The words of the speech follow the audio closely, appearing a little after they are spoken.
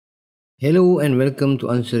Hello and welcome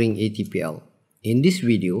to Answering ATPL. In this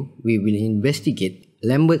video, we will investigate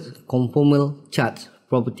Lambert Conformal Chart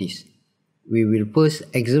Properties. We will first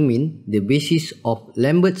examine the basis of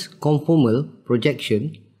Lambert's conformal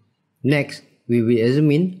projection. Next, we will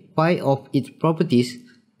examine 5 of its properties,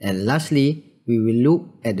 and lastly, we will look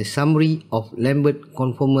at the summary of Lambert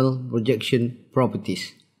conformal projection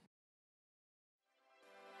properties.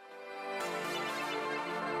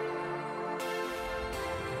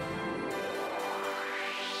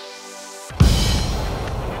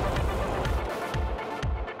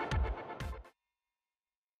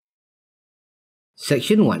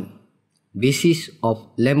 Section 1. Basis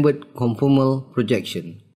of Lambert Conformal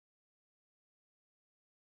Projection.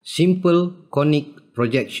 Simple conic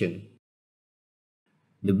projection.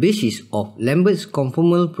 The basis of Lambert's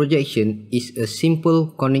conformal projection is a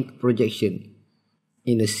simple conic projection.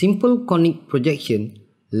 In a simple conic projection,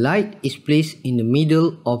 light is placed in the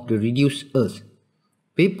middle of the reduced Earth.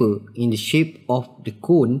 Paper in the shape of the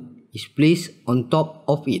cone is placed on top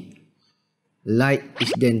of it. Light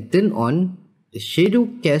is then turned on. The shadow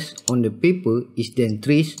cast on the paper is then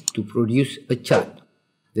traced to produce a chart.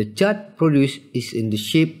 The chart produced is in the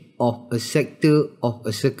shape of a sector of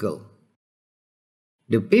a circle.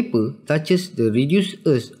 The paper touches the reduced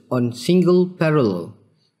Earth on single parallel.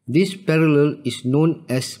 This parallel is known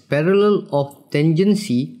as parallel of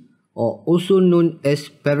tangency, or also known as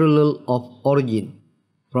parallel of origin.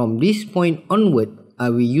 From this point onward,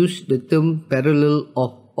 I will use the term parallel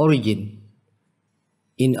of origin.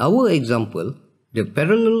 In our example, the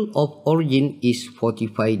parallel of origin is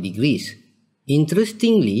 45 degrees.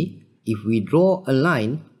 Interestingly, if we draw a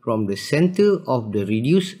line from the center of the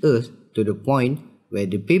reduced Earth to the point where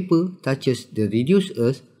the paper touches the reduced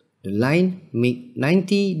Earth, the line makes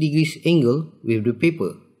 90 degrees angle with the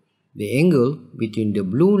paper. The angle between the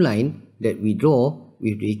blue line that we draw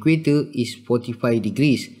with the equator is 45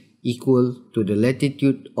 degrees, equal to the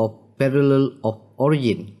latitude of parallel of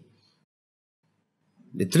origin.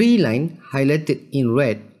 The three lines highlighted in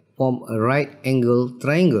red form a right angle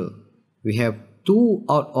triangle. We have 2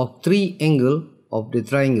 out of 3 angles of the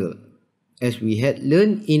triangle. As we had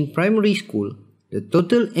learned in primary school, the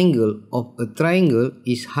total angle of a triangle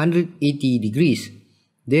is 180 degrees.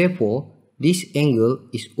 Therefore, this angle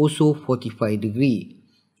is also 45 degrees.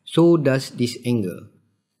 So does this angle.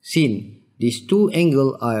 Since these two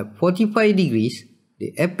angles are 45 degrees,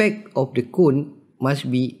 the apex of the cone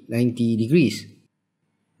must be 90 degrees.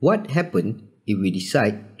 What happens if we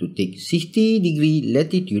decide to take 60 degree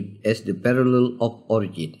latitude as the parallel of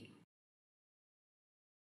origin?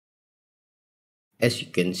 As you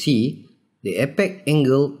can see, the apex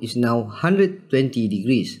angle is now 120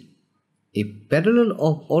 degrees. If parallel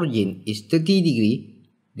of origin is 30 degree,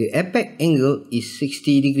 the apex angle is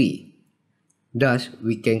 60 degree. Thus,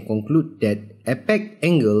 we can conclude that apex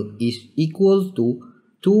angle is equal to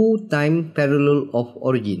 2 times parallel of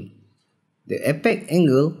origin. The apex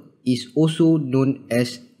angle is also known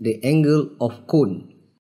as the angle of cone.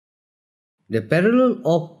 The parallel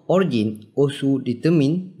of origin also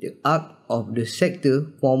determines the arc of the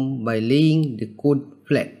sector formed by laying the cone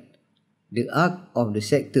flat. The arc of the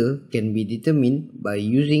sector can be determined by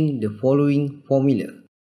using the following formula.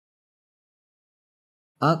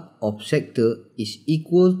 Arc of sector is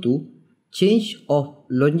equal to change of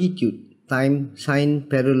longitude times sine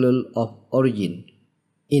parallel of origin.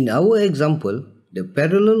 In our example, the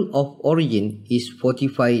parallel of origin is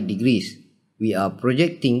 45 degrees. We are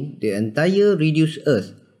projecting the entire reduced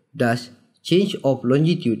Earth, thus change of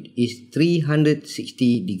longitude is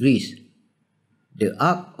 360 degrees. The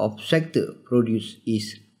arc of sector produced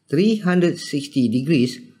is 360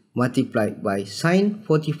 degrees multiplied by sine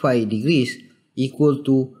 45 degrees equal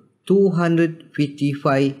to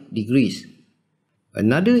 255 degrees.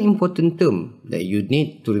 Another important term that you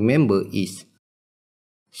need to remember is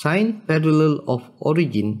sine parallel of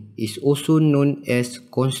origin is also known as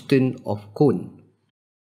constant of cone.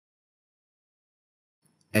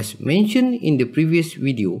 As mentioned in the previous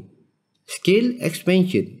video, scale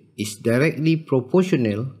expansion is directly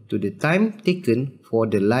proportional to the time taken for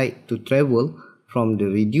the light to travel from the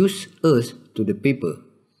reduced Earth to the paper.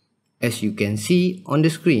 As you can see on the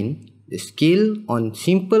screen, the scale on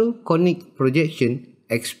simple conic projection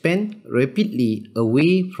expands rapidly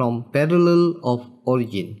away from parallel of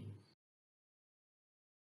origin.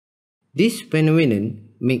 This phenomenon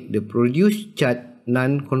makes the produced chart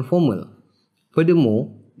non-conformal.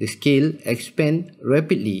 Furthermore, the scale expands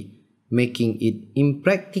rapidly, making it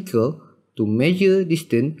impractical to measure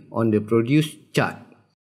distance on the produced chart.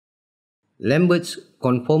 Lambert's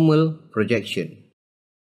conformal projection.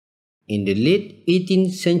 In the late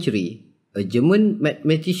 18th century, a German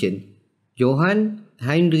mathematician Johann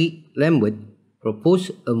Heinrich Lambert proposed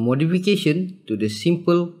a modification to the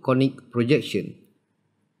simple conic projection.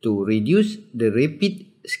 To reduce the rapid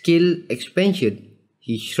scale expansion,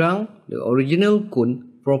 he shrunk the original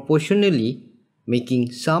cone proportionally,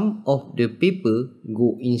 making some of the paper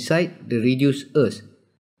go inside the reduced earth.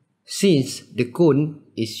 Since the cone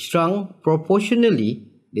is shrunk proportionally,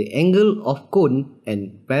 the angle of cone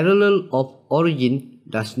and parallel of origin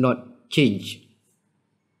does not change.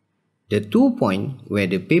 The 2 points where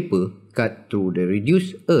the paper cut through the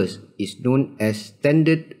reduced earth is known as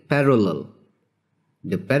standard parallel.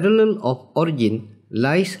 The parallel of origin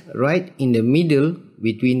lies right in the middle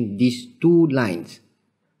between these two lines.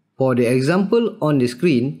 For the example on the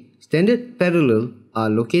screen, standard parallel are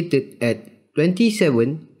located at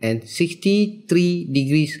 27 and 63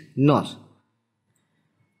 degrees north.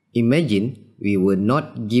 Imagine we were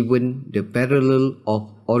not given the parallel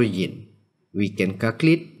of origin. We can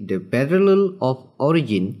calculate the parallel of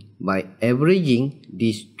origin by averaging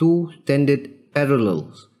these two standard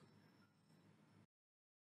parallels.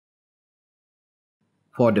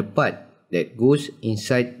 For the part that goes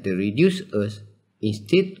inside the reduced earth,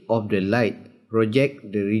 instead of the light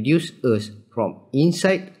project the reduced earth from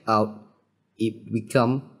inside out, it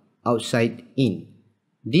becomes outside in.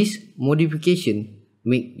 This modification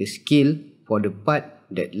makes the scale for the part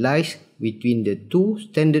that lies between the two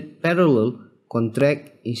standard parallel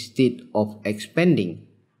contract instead of expanding.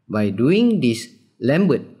 By doing this,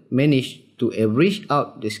 Lambert managed to average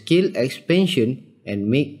out the scale expansion and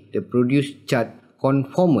make the produced chart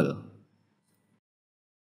conformal.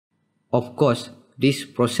 Of course, this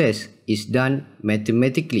process is done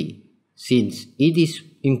mathematically, since it is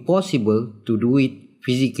impossible to do it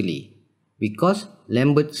physically. Because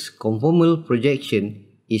Lambert's conformal projection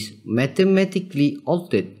is mathematically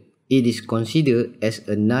altered, it is considered as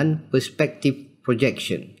a non-perspective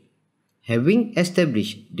projection. Having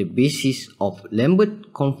established the basis of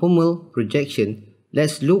Lambert conformal projection,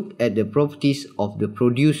 let's look at the properties of the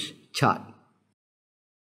produced chart.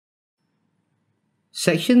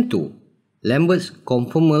 Section 2. Lambert's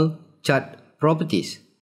Conformal Chart Properties.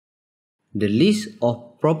 The list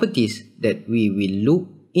of properties that we will look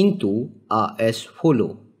into are as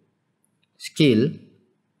follows: scale,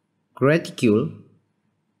 graticule,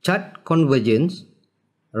 chart convergence,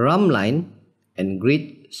 Rhumb line, and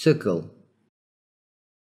grid circle.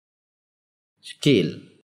 Scale.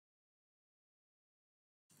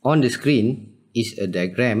 On the screen is a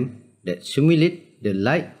diagram that simulates the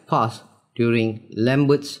light path during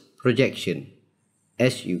Lambert's projection.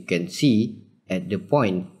 As you can see, at the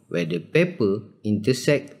point where the paper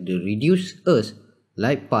intersects the reduced earth,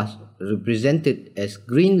 light path represented as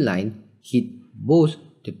green line hit both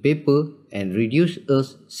the paper and reduced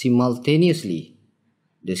earth simultaneously.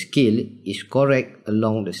 The scale is correct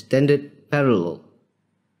along the standard parallel.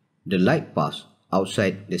 The light path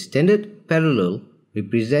outside the standard parallel,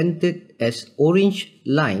 represented as orange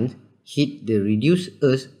lines, hit the reduced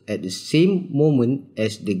earth at the same moment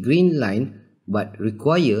as the green line but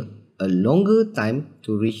require a longer time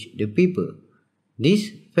to reach the paper.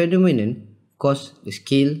 This phenomenon causes the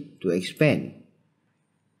scale to expand.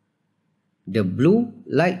 The blue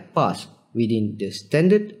light paths within the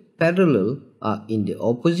standard parallel are in the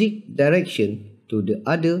opposite direction to the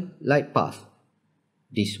other light path.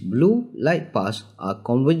 These blue light paths are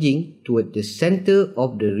converging toward the center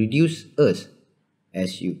of the reduced earth.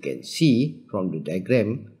 As you can see from the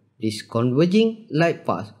diagram, this converging light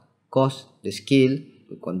path causes the scale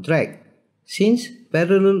to contract. Since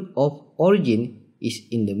parallel of origin is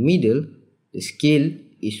in the middle, the scale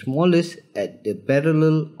is smallest at the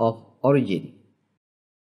parallel of origin.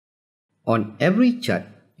 On every chart,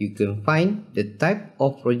 you can find the type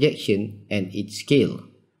of projection and its scale.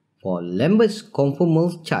 For Lambert's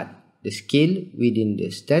conformal chart, the scale within the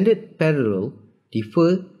standard parallel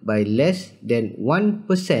differs by less than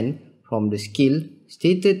 1% from the scale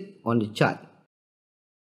stated on the chart.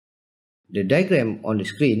 The diagram on the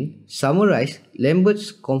screen summarizes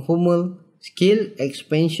Lambert's conformal scale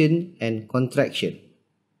expansion and contraction.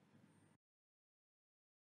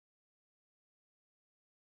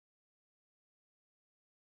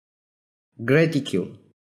 Graticule.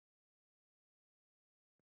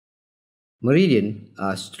 Meridians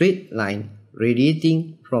are straight lines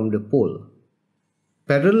radiating from the pole.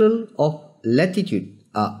 Parallel of latitude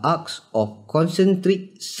are arcs of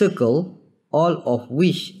concentric circle, all of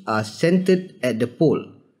which are centered at the pole.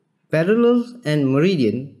 Parallels and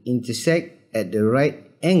meridian intersect at the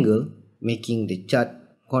right angle, making the chart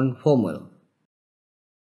conformal.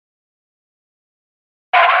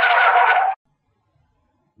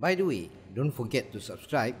 By the way, don't forget to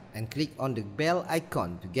subscribe and click on the bell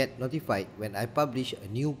icon to get notified when I publish a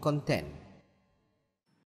new content.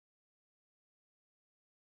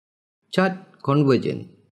 Chart Convergence.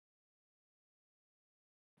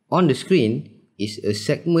 On the screen is a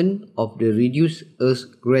segment of the reduced Earth's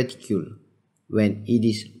graticule. When it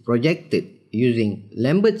is projected using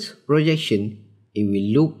Lambert's projection, it will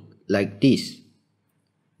look like this.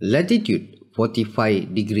 Latitude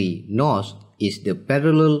 45 degree north is the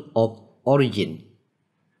parallel of origin.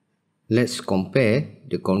 Let's compare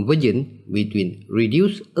the convergence between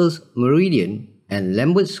reduced Earth meridian and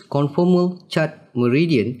Lambert's conformal chart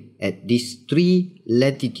meridian at these three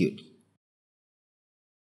latitudes.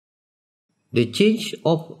 The change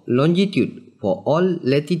of longitude for all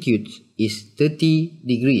latitudes is 30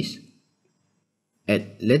 degrees.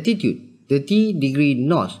 At latitude 30 degree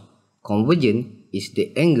north, convergence is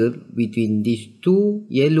the angle between these two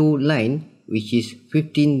yellow lines, which is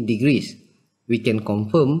 15 degrees. We can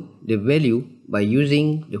confirm the value by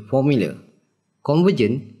using the formula.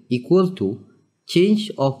 Convergence equal to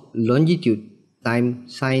change of longitude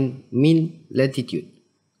times sine mean latitude.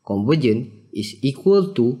 Convergence is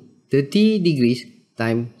equal to 30 degrees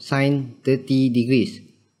times sine 30 degrees.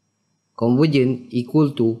 Convergence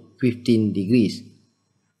equal to 15 degrees.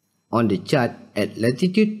 On the chart at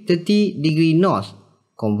latitude 30 degree north,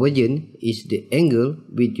 convergence is the angle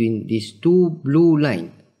between these two blue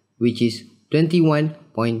lines, which is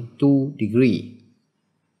 21.2 degree.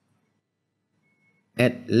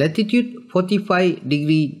 At latitude 45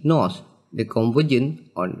 degree north, the convergence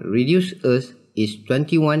on reduced Earth is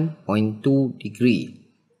 21.2 degree.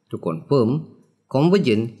 To confirm,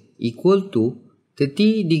 convergence equal to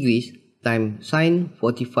 30 degrees times sine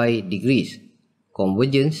 45 degrees.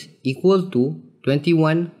 Convergence equal to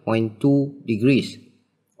 21.2 degrees.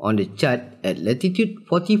 On the chart at latitude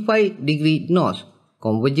 45 degree north,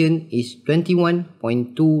 convergence is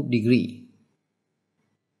 21.2 degree.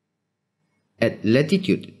 At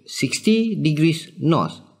latitude 60 degrees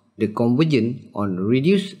north, the convergence on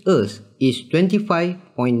reduced Earth is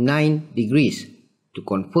 25.9 degrees. To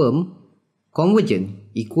confirm, convergence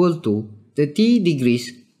equal to 30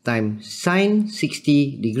 degrees times sine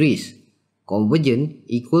 60 degrees. Convergence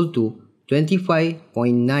equal to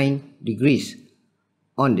 25.9 degrees.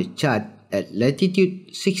 On the chart at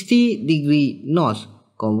latitude 60 degree north,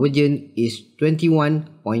 convergence is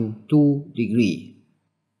 21.2 degree.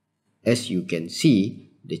 As you can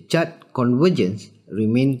see, the chart convergence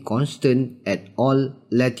remain constant at all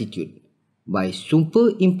latitude. By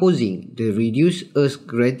superimposing the reduced Earth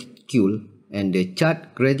graticule and the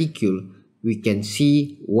chart graticule, we can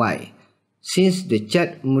see why. Since the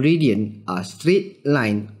chart meridian are straight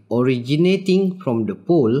line originating from the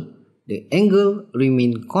pole, the angle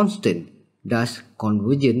remain constant, thus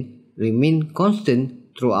convergence remain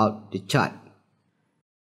constant throughout the chart.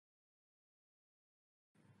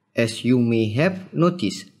 As you may have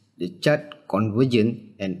noticed, the chart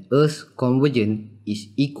convergence and Earth's convergence is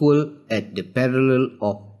equal at the parallel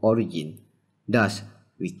of origin. Thus,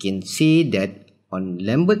 we can say that on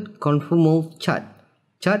Lambert Conformal Chart,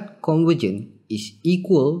 chart convergence is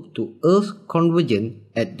equal to Earth's convergence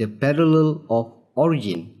at the parallel of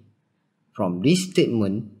origin. From this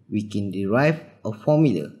statement, we can derive a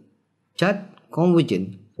formula. Chart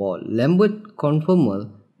convergence for Lambert conformal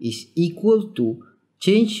is equal to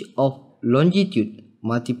change of longitude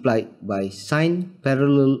multiplied by sine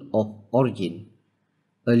parallel of origin.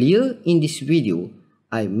 Earlier in this video,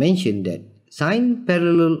 I mentioned that sine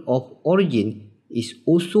parallel of origin is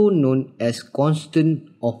also known as constant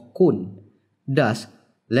of cone. Thus,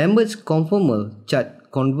 Lambert's conformal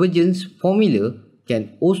chart convergence formula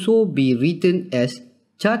can also be written as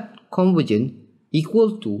chart convergence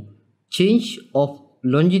equal to change of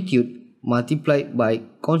longitude multiplied by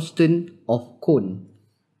constant of cone.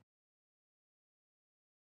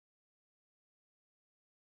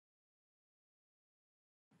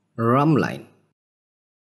 Rhumb line.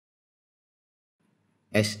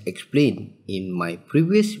 As explained in my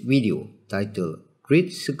previous video titled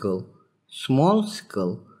Great Circle, Small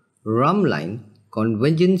Circle, Rhumb line,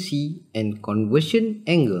 convergency and conversion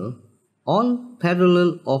angle, all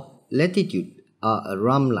parallel of latitude are a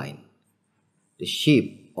Rhumb line. The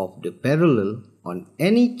shape of the parallel on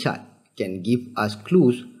any chart can give us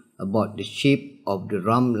clues about the shape of the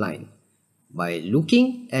Rhumb line. By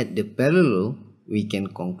looking at the parallel, we can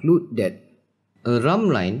conclude that a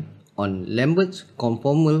Rhumb line on Lambert's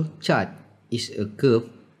conformal chart is a curve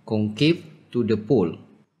concave to the pole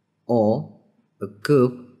or a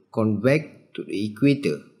curve convex to the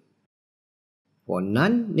equator. For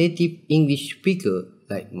non-native English speaker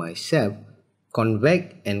like myself,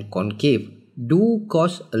 convex and concave do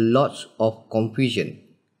cause a lot of confusion.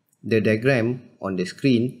 The diagram on the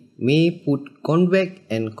screen may put convex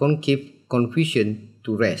and concave confusion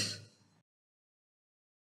to rest.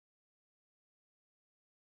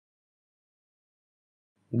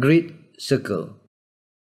 Great circle.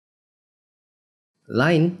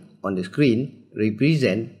 Line on the screen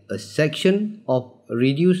represent a section of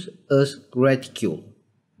reduced Earth's graticule.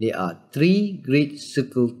 There are 3 great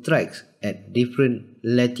circle tracks at different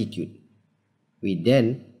latitude. We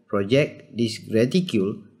then project this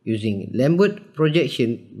graticule using Lambert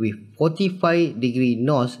projection with 45 degree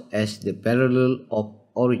north as the parallel of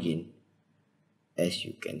origin. As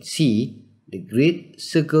you can see, the great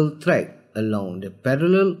circle track along the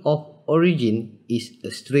parallel of origin is a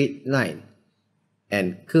straight line,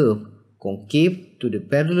 and curve concave to the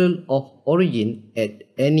parallel of origin at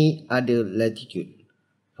any other latitude.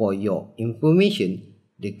 For your information,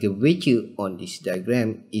 the curvature on this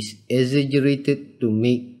diagram is exaggerated to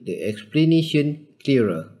make the explanation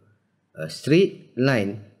clearer. A straight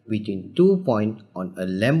line between 2 points on a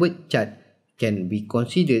Lambert chart can be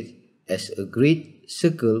considered as a great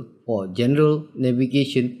circle for general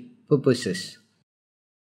navigation purposes.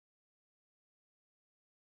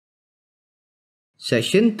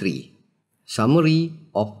 Section 3. Summary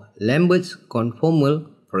of Lambert's Conformal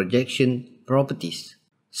Projection Properties.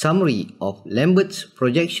 Summary of Lambert's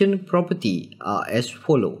projection property are as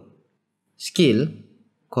follow. Scale,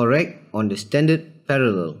 correct on the standard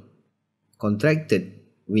parallel. Contracted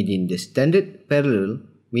within the standard parallel,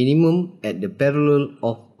 minimum at the parallel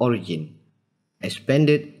of origin.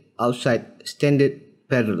 Expanded outside standard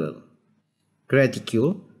parallel.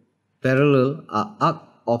 Graticule, parallel are arc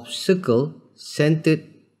of circle centered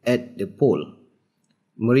at the pole.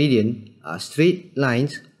 Meridian are straight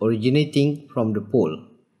lines originating from the pole.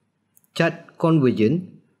 Chart convergence,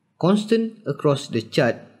 constant across the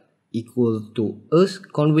chart, equal to Earth's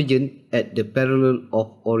convergence at the parallel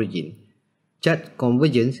of origin. Chart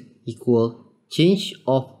convergence equal change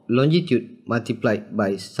of longitude multiplied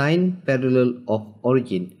by sine parallel of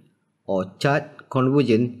origin, or chart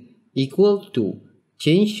convergence equal to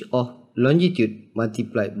change of longitude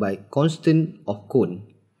multiplied by constant of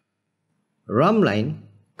cone. Rhumb line,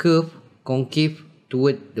 curve concave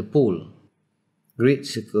toward the pole. Great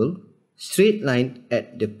circle, straight line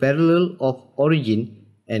at the parallel of origin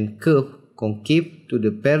and curve concave to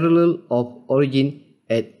the parallel of origin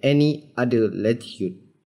at any other latitude.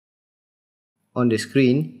 On the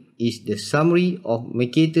screen is the summary of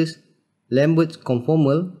Mercator's Lambert's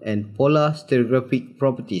conformal and polar stereographic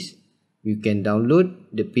properties. You can download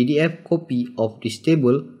the PDF copy of this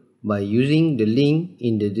table by using the link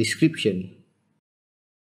in the description.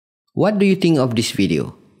 What do you think of this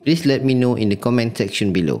video? Please let me know in the comment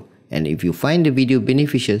section below. And if you find the video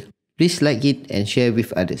beneficial, please like it and share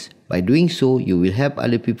with others. By doing so, you will help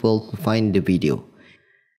other people to find the video.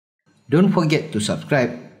 Don't forget to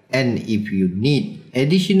subscribe, and if you need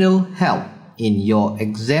additional help in your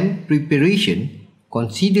exam preparation,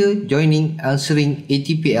 consider joining Answering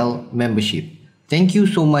ATPL membership. Thank you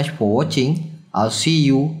so much for watching. I'll see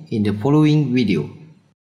you in the following video.